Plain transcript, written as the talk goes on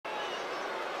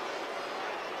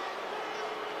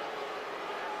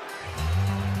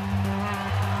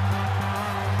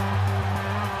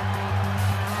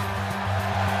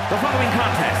The following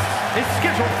contest is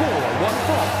scheduled for one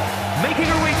fall. Making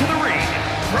her way to the ring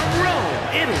from Rome,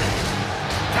 Italy,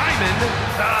 Diamond,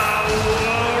 the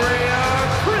Warrior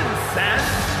Princess,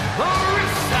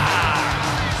 Marisa.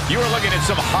 You are looking at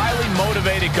some highly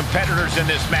motivated competitors in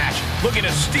this match, looking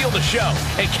to steal the show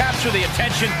and capture the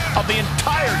attention of the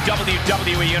entire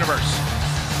WWE Universe.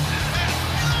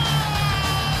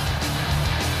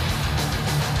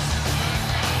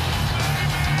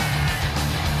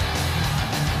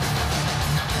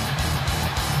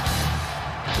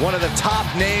 One of the top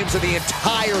names of the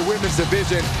entire women's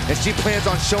division, and she plans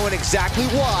on showing exactly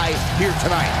why here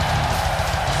tonight.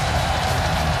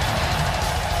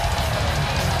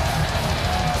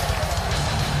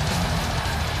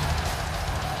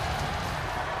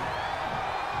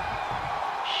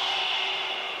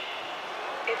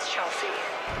 It's Chelsea.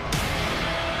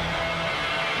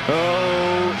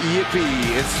 Oh,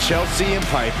 yippee, it's Chelsea and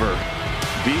Piper.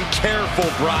 Be careful,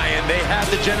 Brian. They have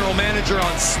the general manager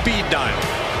on speed dial.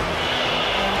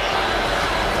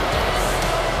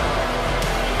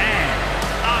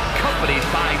 Accompanied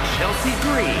by Chelsea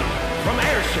Green from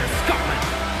Ayrshire, Scotland,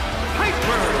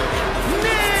 Piper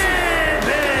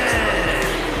Niven.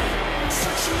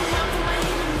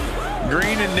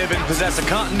 Green and Niven possess a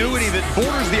continuity that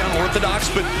borders the unorthodox,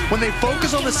 but when they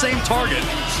focus on the same target,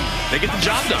 they get the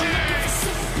job done.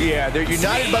 Yeah, they're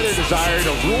united by their desire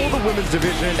to rule the women's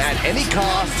division at any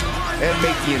cost and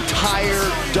make the entire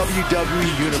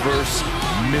WWE Universe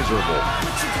miserable.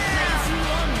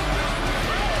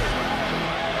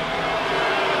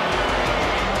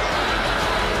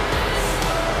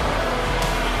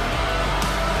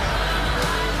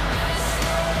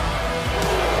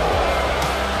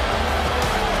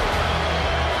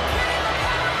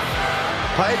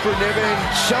 Piper Niven,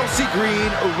 Chelsea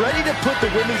Green, ready to put the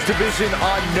women's division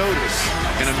on notice.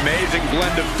 An amazing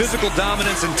blend of physical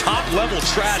dominance and top-level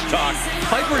trash talk.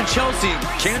 Piper and Chelsea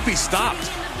can't be stopped.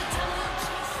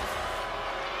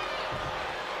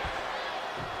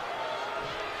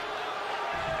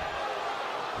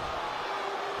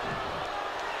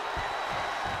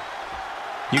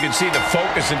 You can see the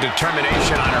focus and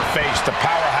determination on her face. The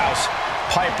powerhouse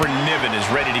Piper Niven is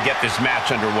ready to get this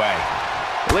match underway.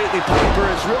 Lately, Piper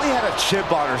has really had a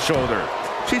chip on her shoulder.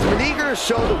 She's been eager to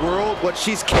show the world what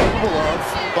she's capable of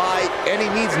by any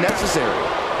means necessary.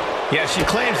 Yeah, she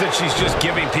claims that she's just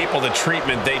giving people the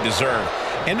treatment they deserve.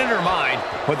 And in her mind,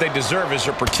 what they deserve is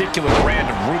her particular brand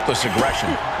of ruthless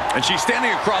aggression. And she's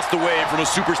standing across the way from a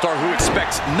superstar who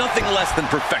expects nothing less than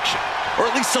perfection, or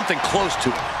at least something close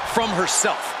to it, from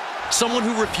herself. Someone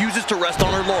who refuses to rest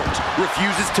on her laurels,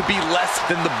 refuses to be less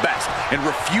than the best, and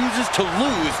refuses to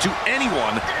lose to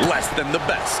anyone less than the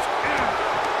best.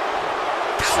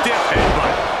 Stiff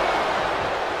headbutt.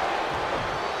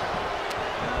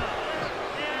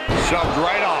 Shoved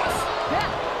right off.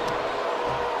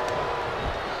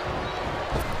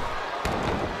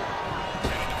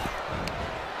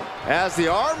 As the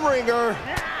arm wringer.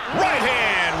 Right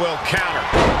hand will counter.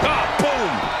 Oh,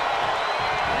 boom.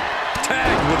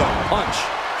 Tagged with a punch.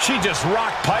 She just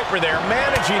rocked Piper there,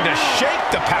 managing to shake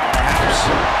the powerhouse.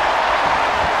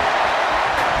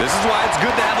 This is why it's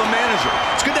good to have a manager.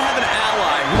 It's good to have an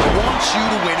ally who wants you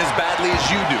to win as badly as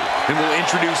you do and will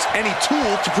introduce any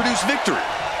tool to produce victory.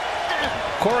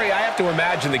 Corey, I have to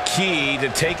imagine the key to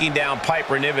taking down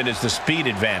Piper Niven is the speed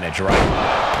advantage, right?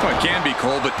 Well, it can be,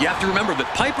 Cole, but you have to remember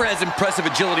that Piper has impressive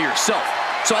agility herself.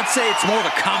 So I'd say it's more of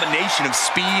a combination of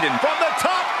speed and... From the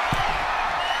top!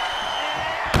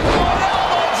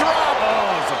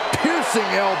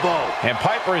 Elbow. And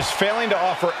Piper is failing to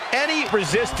offer any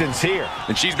resistance here.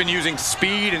 And she's been using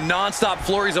speed and non-stop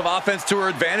flurries of offense to her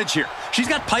advantage here. She's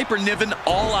got Piper Niven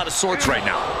all out of sorts right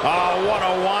now. Oh, what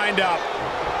a wind-up.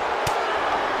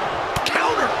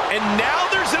 Counter! And now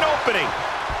there's an opening.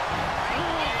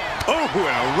 Oh, and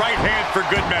a right hand for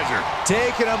good measure.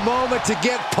 Taking a moment to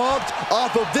get pumped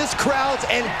off of this crowd's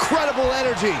incredible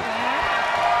energy.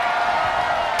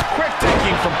 Quick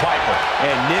thinking from Piper.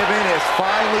 And Niven is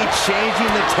finally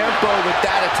changing the tempo with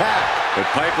that attack. But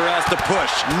Piper has to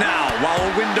push now while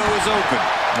a window is open.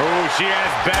 Oh, she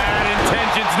has bad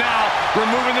intentions now.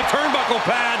 Removing the turnbuckle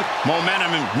pad.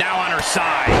 Momentum now on her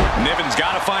side. Niven's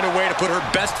got to find a way to put her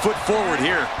best foot forward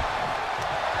here.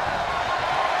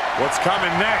 What's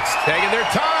coming next? Taking their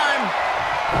time.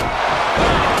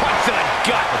 Punch to the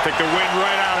gut. I'll take the wind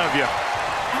right out of you.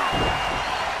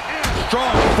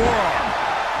 Strong forearm.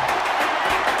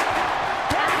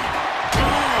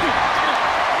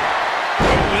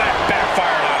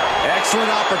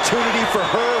 Excellent opportunity for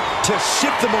her to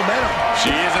shift the momentum.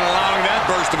 She isn't allowing that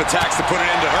burst of attacks to put it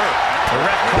into her. The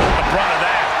ref caught the brunt of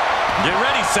that. Get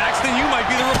ready, Saxton. You might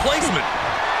be the replacement.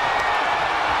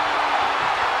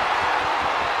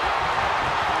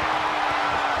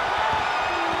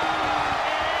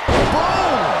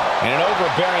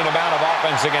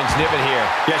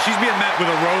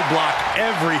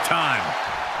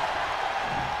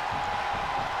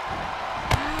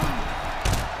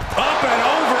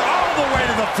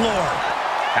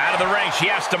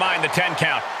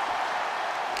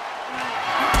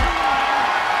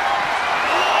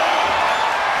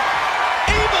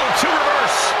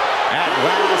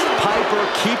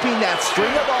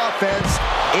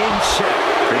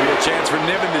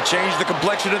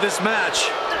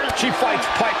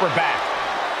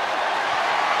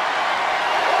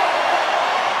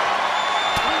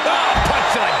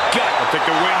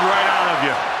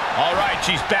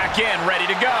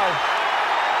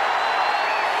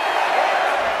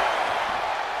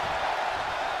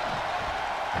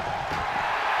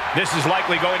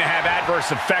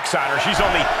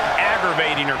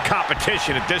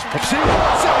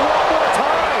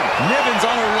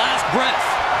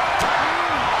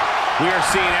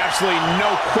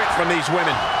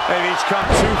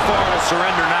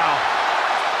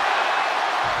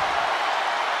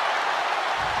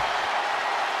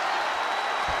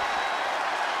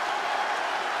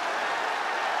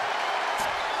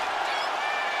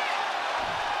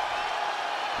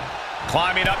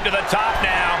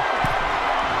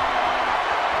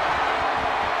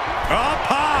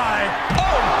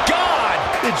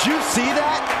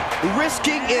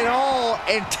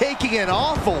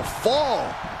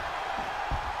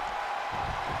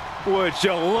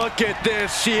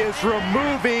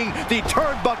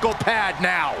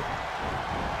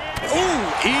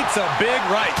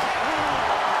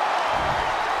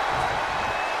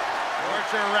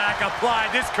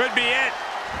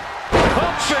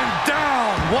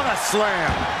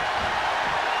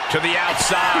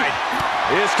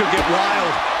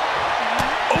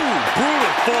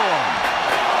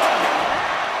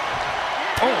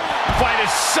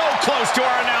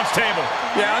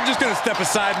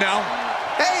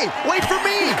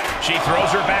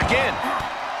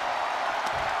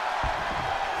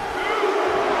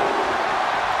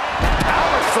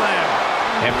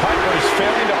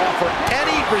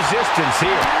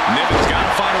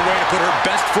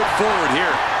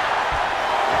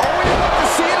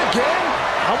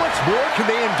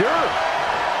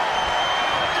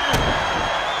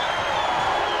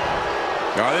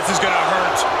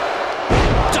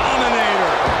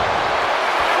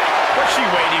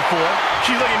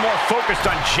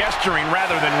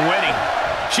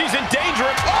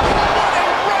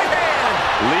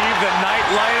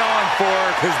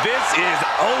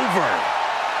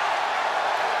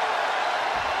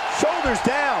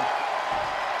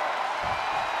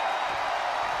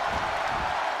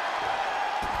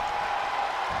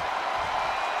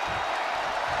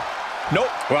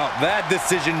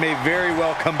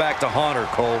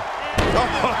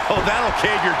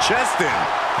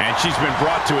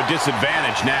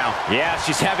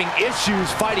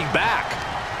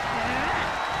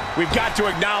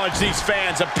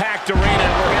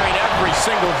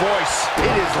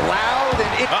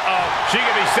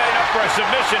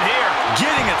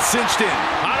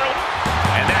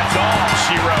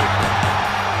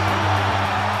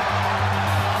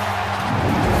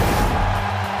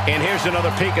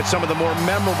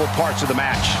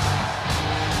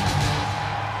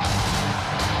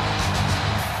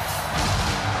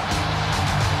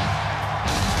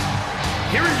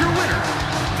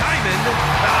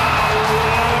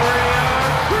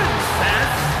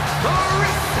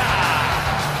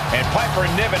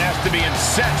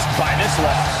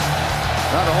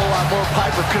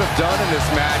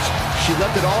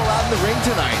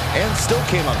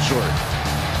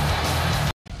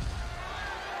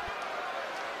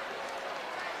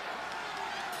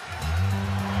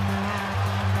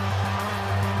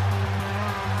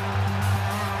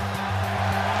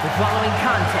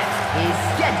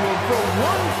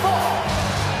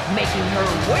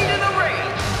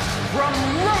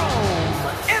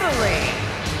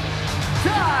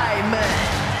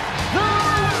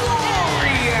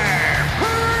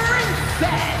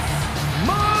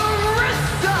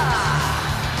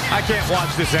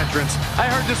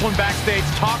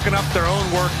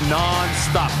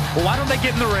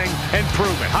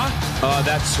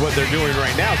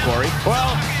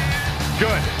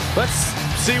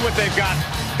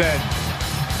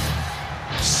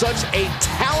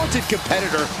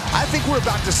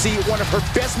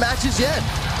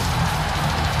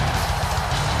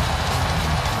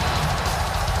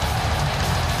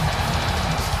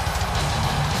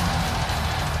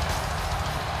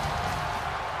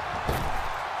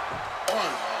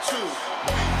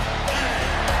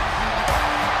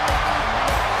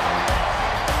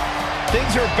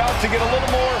 things are about to get a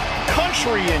little more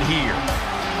country in here.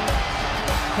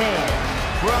 And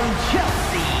from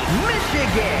Chelsea,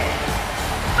 Michigan,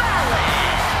 Fallon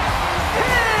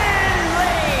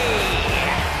Henley.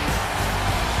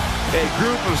 A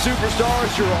group of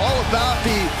superstars who are all about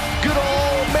the good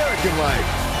old American life.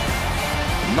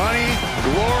 Money,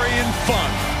 glory, and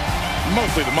fun.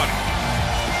 Mostly the money.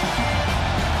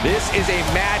 This is a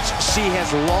match she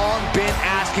has long been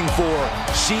asking for.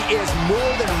 She is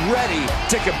more than ready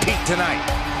to compete tonight.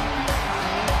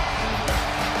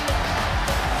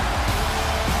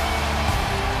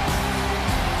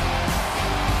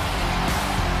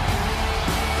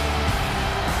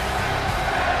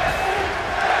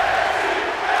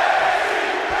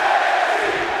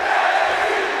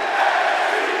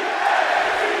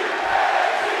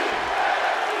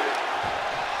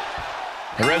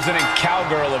 The resident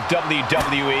cowgirl of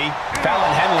WWE,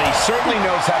 Fallon Henley, certainly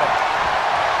knows how to...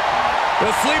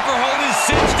 The sleeper hold is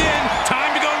cinched in.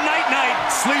 Time to go night-night.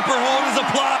 Sleeper hold is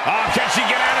applied. Oh, can she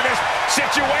get out of this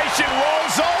situation?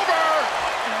 Rolls over.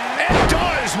 It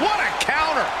does. What a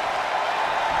counter.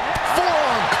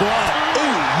 Forearm club.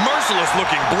 Ooh, merciless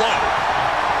looking blow.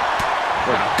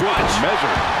 What a good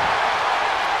measure.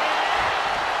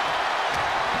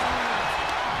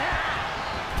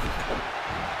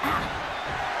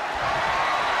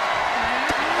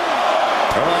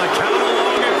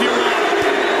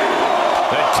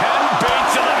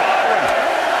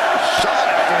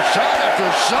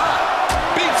 Shot.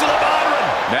 Beats to the bottom.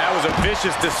 That was a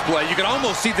vicious display. You can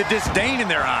almost see the disdain in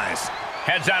their eyes.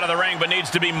 Heads out of the ring, but needs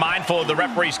to be mindful of the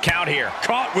referee's count here.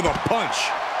 Caught with a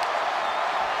punch.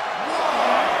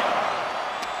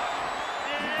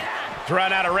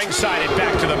 Thrown out of ringside and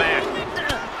back to the mat.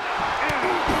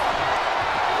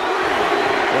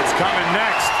 What's coming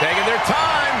next? Taking their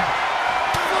time.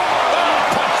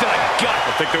 Oh, punch to the gut.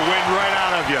 They'll take the wind right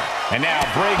out of you. And now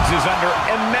Briggs is under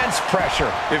immense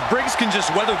pressure. If Briggs can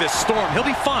just weather this storm, he'll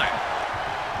be fine.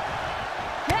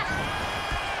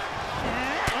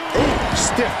 Ooh,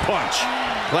 stiff punch.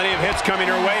 Plenty of hits coming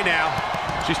her way now.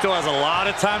 She still has a lot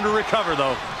of time to recover,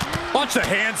 though. Watch the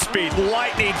hand speed.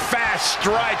 Lightning fast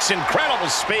strikes, incredible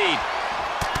speed.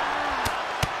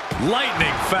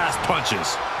 Lightning fast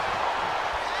punches.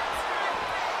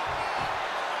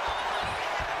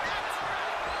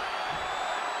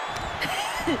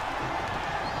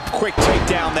 Quick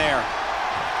takedown there.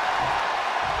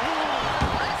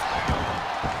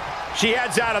 She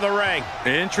heads out of the ring.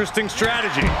 Interesting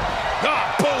strategy.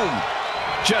 Ah, boom!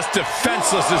 Just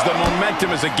defenseless as the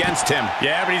momentum is against him.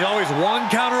 Yeah, but he's always one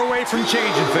counter away from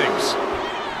changing things.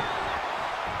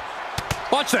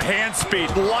 Watch the hand speed.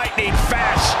 Lightning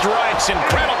fast strikes,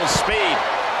 incredible speed.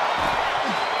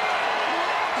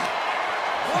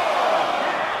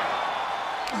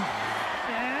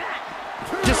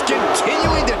 Just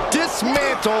continuing to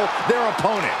dismantle their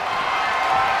opponent.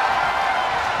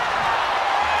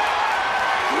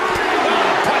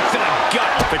 Punch to the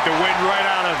gut. Take the wind right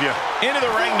out of you. Into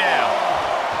the ring now.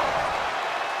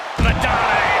 The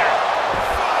Dominator.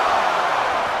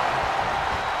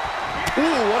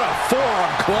 Ooh, what a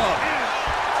forearm club.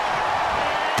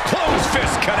 Closed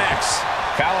fist connects.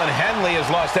 Fallon Henley has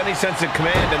lost any sense of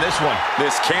command in this one.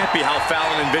 This can't be how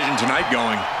Fallon envisioned tonight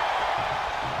going.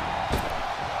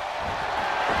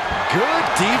 Good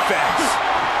defense.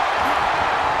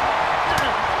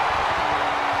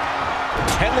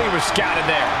 Henley was scouted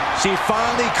there. She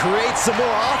finally creates some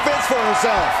more offense for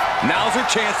herself. Now's her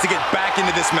chance to get back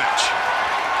into this match.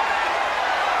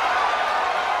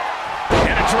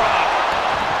 And a drop.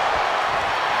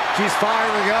 She's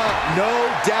firing up, no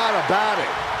doubt about it.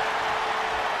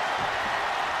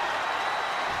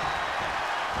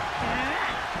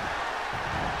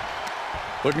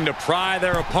 Looking to pry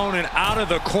their opponent out of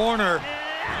the corner.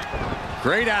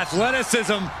 Great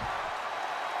athleticism,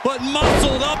 but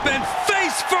muscled up and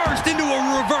face first into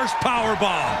a reverse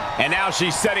powerbomb. And now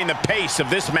she's setting the pace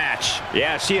of this match.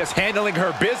 Yeah, she is handling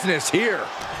her business here.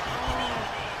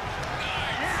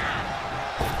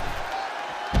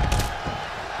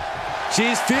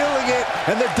 She's feeling it,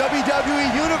 and the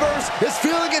WWE Universe is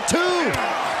feeling it too.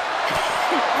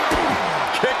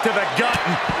 Kick to the gut.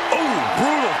 Ooh,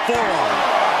 brutal forearm.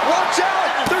 Watch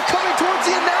out! They're coming towards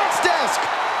the announce desk.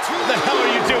 What the hell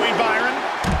are you doing, Byron?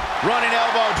 Running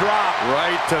elbow drop.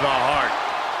 Right to the heart.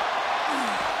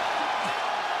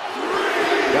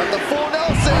 Got the full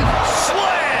Nelson.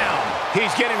 Slam!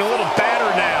 He's getting a little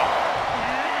battered now.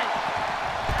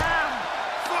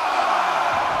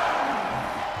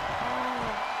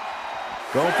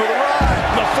 Going for the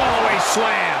ride. The fallaway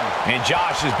slam. And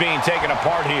Josh is being taken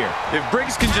apart here. If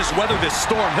Briggs can just weather this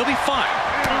storm, he'll be fine.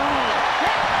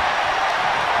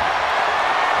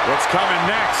 What's coming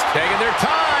next? Taking their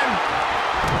time.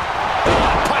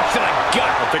 Punch to the gut.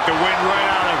 I'll take the wind right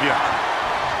out of you.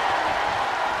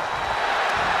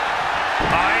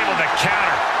 Able to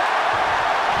counter.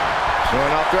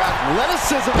 Showing off their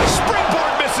athleticism.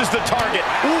 Springboard misses the target.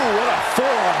 Ooh, what a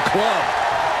forearm club.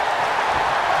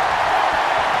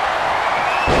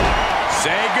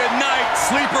 Say goodnight.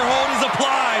 Sleeper hold is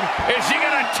applied. Is she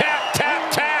gonna tap,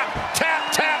 tap, tap,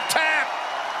 tap, tap, tap?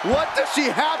 What does she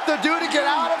have to do to get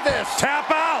out of this? Tap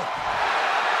out.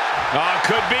 Oh,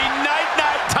 could be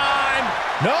night-night time.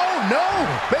 No, no,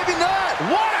 maybe not.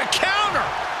 What a counter.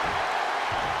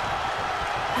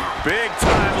 Big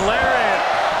time lariat.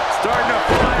 Starting to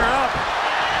fire up.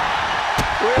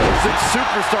 Where's the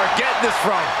superstar getting this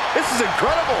from? This is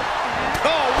incredible.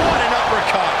 Oh, what an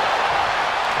uppercut.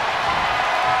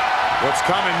 What's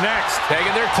coming next?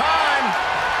 Taking their time.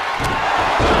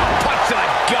 Punch to the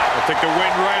gut. I'll take the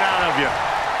wind right out of you.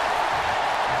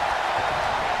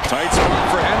 Tight spot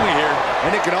for Henley here.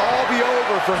 And it can all be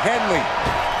over for Henley.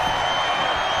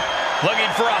 Looking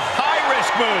for a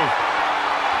high-risk move.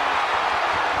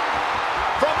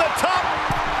 From the top.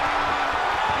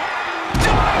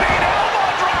 Diving elbow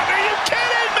drop. Are you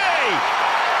kidding me?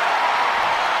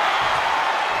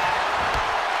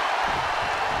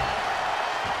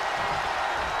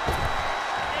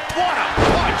 What a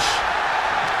punch.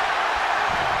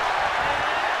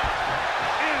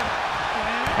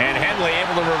 And Henley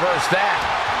able to reverse that.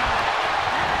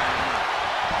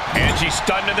 And she's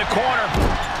stunned in the corner.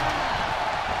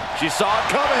 She saw it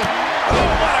coming. Oh,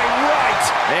 what a right.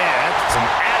 Man, that's some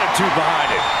attitude behind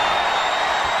it.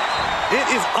 It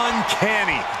is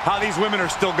uncanny how these women are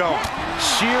still going.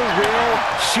 Sheer will,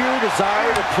 sheer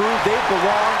desire to prove they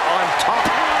belong on top.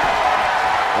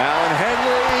 Alan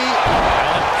Henley.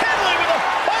 Henley with a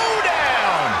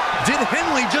hoedown. Did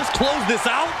Henley just close this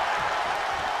out?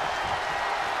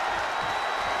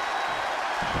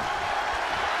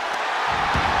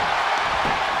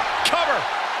 Cover.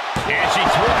 And she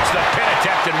thwarts the pin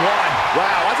attempt in one.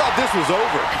 Wow, I thought this was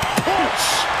over.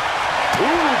 Push.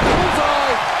 Ooh,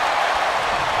 bullseye.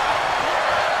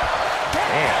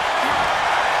 Man.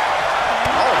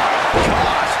 Oh my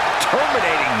gosh.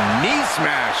 Terminating knee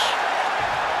smash.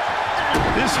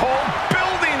 This whole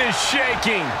building is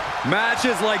shaking.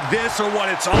 Matches like this are what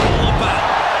it's all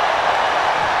about.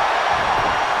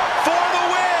 For the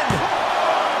win.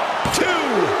 2.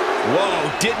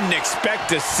 Whoa, didn't expect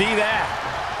to see that.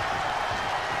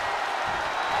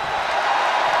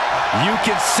 You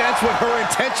can sense what her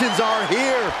intentions are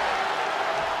here.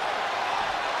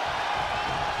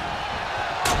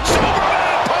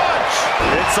 Superman punch.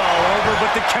 It's all over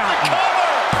but the count.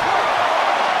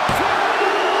 Cover.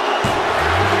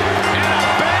 And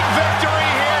a big victory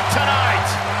here tonight.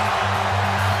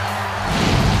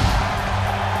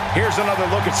 Here's another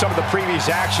look at some of the previous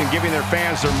action, giving their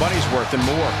fans their money's worth and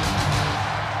more.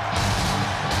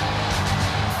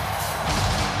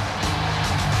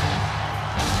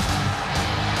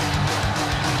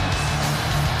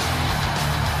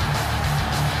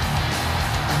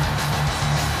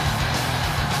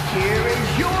 Here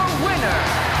is your winner,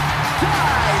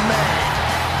 Diamond,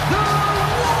 the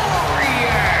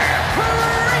Warrior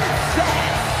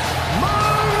Princess,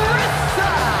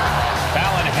 Marisa.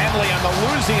 Fallon Henley on the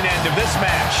losing end of this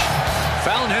match.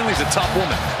 Fallon Henley's a tough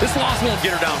woman. This loss won't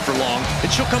get her down for long, and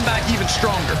she'll come back even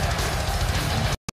stronger.